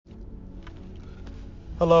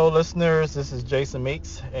Hello, listeners. This is Jason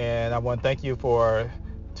Meeks, and I want to thank you for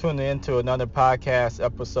tuning in to another podcast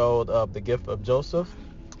episode of The Gift of Joseph.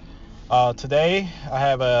 Today, I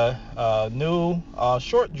have a new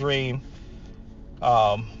short dream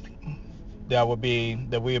um, that we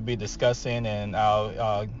will be discussing, and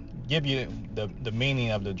I'll give you the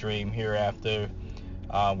meaning of the dream here after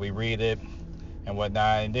we read it and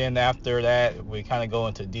whatnot. And then after that, we kind of go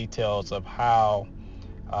into details of I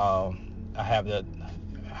have the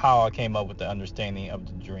how I came up with the understanding of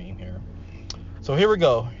the dream here. So here we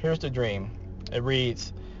go. Here's the dream. It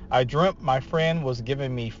reads, I dreamt my friend was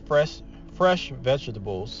giving me fresh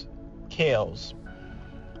vegetables, kales.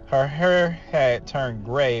 Her hair had turned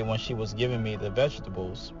gray when she was giving me the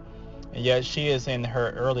vegetables, and yet she is in her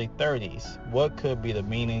early 30s. What could be the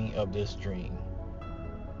meaning of this dream?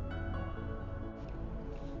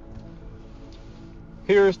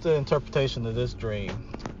 Here's the interpretation of this dream.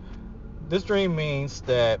 This dream means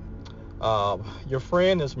that your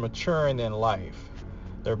friend is maturing in life.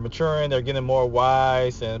 They're maturing, they're getting more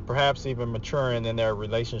wise, and perhaps even maturing in their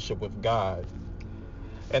relationship with God.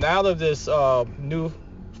 And out of this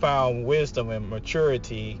newfound wisdom and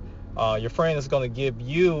maturity, your friend is going to give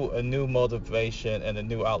you a new motivation and a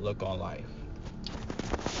new outlook on life.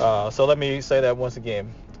 So let me say that once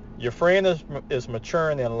again. Your friend is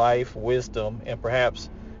maturing in life, wisdom, and perhaps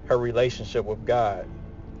her relationship with God.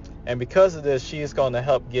 And because of this, she is going to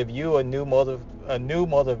help give you a new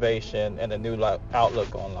motivation and a new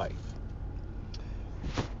outlook on life.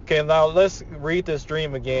 Okay, now let's read this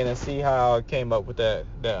dream again and see how I came up with that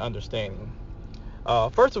understanding.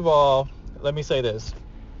 First of all, let me say this.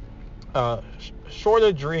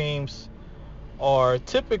 Shorter dreams are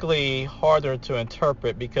typically harder to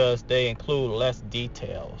interpret because they include less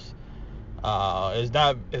details. It's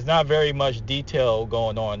not very much detail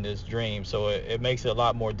going on in this dream, so it makes it a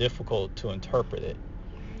lot more difficult to interpret it.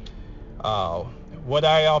 What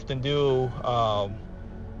I often do,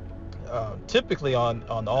 typically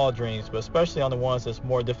on all dreams, but especially on the ones that's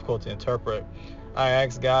more difficult to interpret, I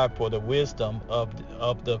ask God for the wisdom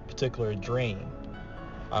of the particular dream.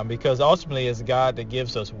 Because ultimately it's God that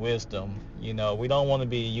gives us wisdom. You know, we don't want to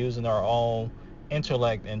be using our own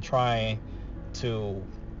intellect and trying to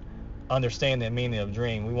understand the meaning of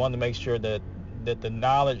dream. We want to make sure that the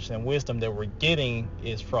knowledge and wisdom that we're getting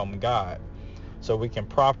is from God, so we can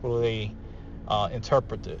properly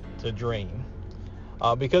interpret the dream.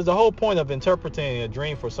 Because the whole point of interpreting a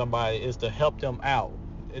dream for somebody is to help them out.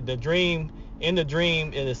 In the dream, it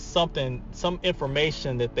is some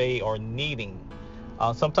information that they are needing,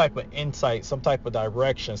 some type of insight, some type of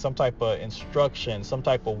direction, some type of instruction, some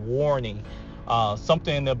type of warning,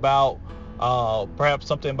 something about perhaps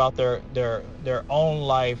something about their own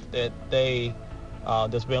life that they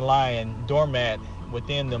that's been lying dormant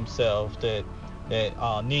within themselves that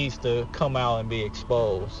needs to come out and be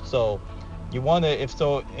exposed. So you want to, if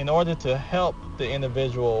so, in order to help the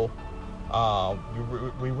individual,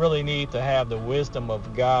 we really need to have the wisdom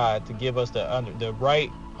of God to give us the right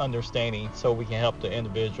understanding so we can help the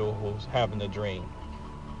individual who's having the dream.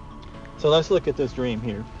 So let's look at this dream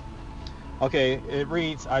here. Okay, it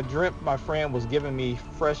reads, I dreamt my friend was giving me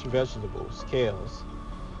fresh vegetables, kales.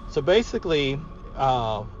 So basically,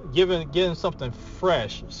 getting something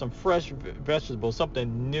fresh, some fresh vegetables,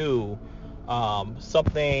 something new,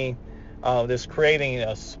 something that's creating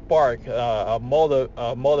a spark, a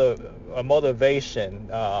motivation,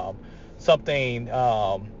 something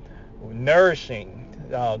nourishing.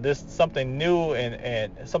 This something new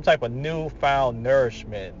and some type of newfound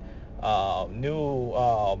nourishment, new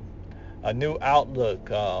a new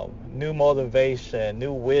outlook, new motivation,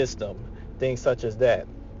 new wisdom, things such as that.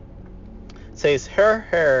 It says her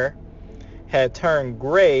hair had turned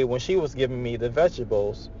gray when she was giving me the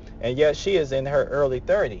vegetables, and yet she is in her early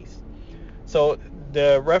 30s. So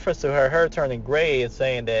the reference to her hair turning gray is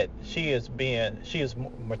saying that she is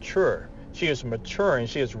mature. She is maturing.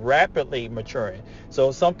 She is rapidly maturing.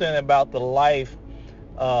 So something about the life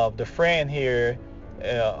of the friend here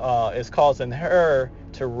is causing her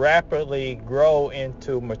to rapidly grow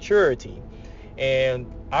into maturity.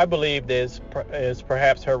 And I believe this is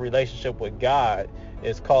perhaps her relationship with God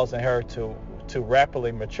is causing her to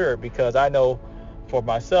rapidly mature, because I know for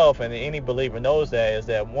myself, and any believer knows that, is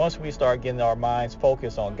that once we start getting our minds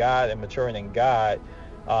focused on God and maturing in God,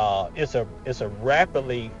 it's a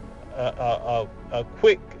rapidly a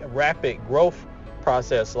quick rapid growth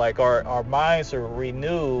process. Like our minds are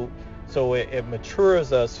renewed, so it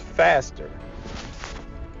matures us faster.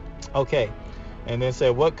 Okay, and then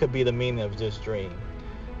said, what could be the meaning of this dream?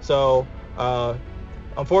 So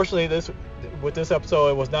unfortunately, this episode,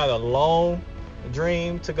 it was not a long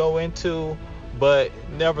dream to go into, But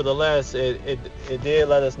nevertheless, it did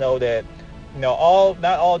let us know that not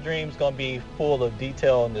all dreams going to be full of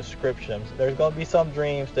detail and descriptions. There's going to be some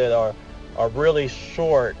dreams that are really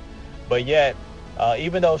short, but yet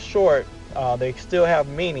even though short, they still have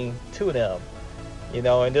meaning to them.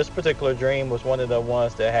 And this particular dream was one of the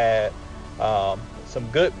ones that had some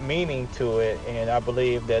good meaning to it, and I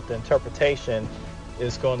believe that the interpretation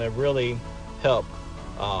is going to really help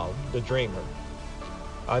the dreamer.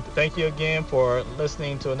 Thank you again for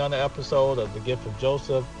listening to another episode of The Gift of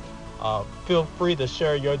Joseph. Feel free to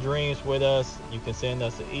share your dreams with us. You can send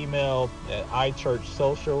us an email at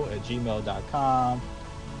ichurchsocial@gmail.com.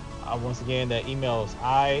 Once again, that email is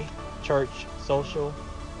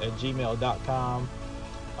ichurchsocial@gmail.com.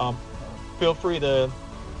 Feel free to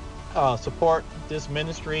support this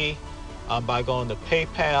ministry by going to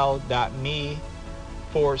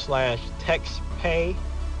paypal.me/textpay.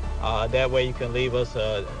 That way you can leave us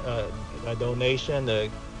a donation to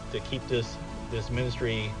keep this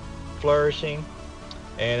ministry flourishing.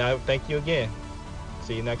 And I thank you again.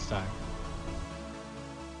 See you next time.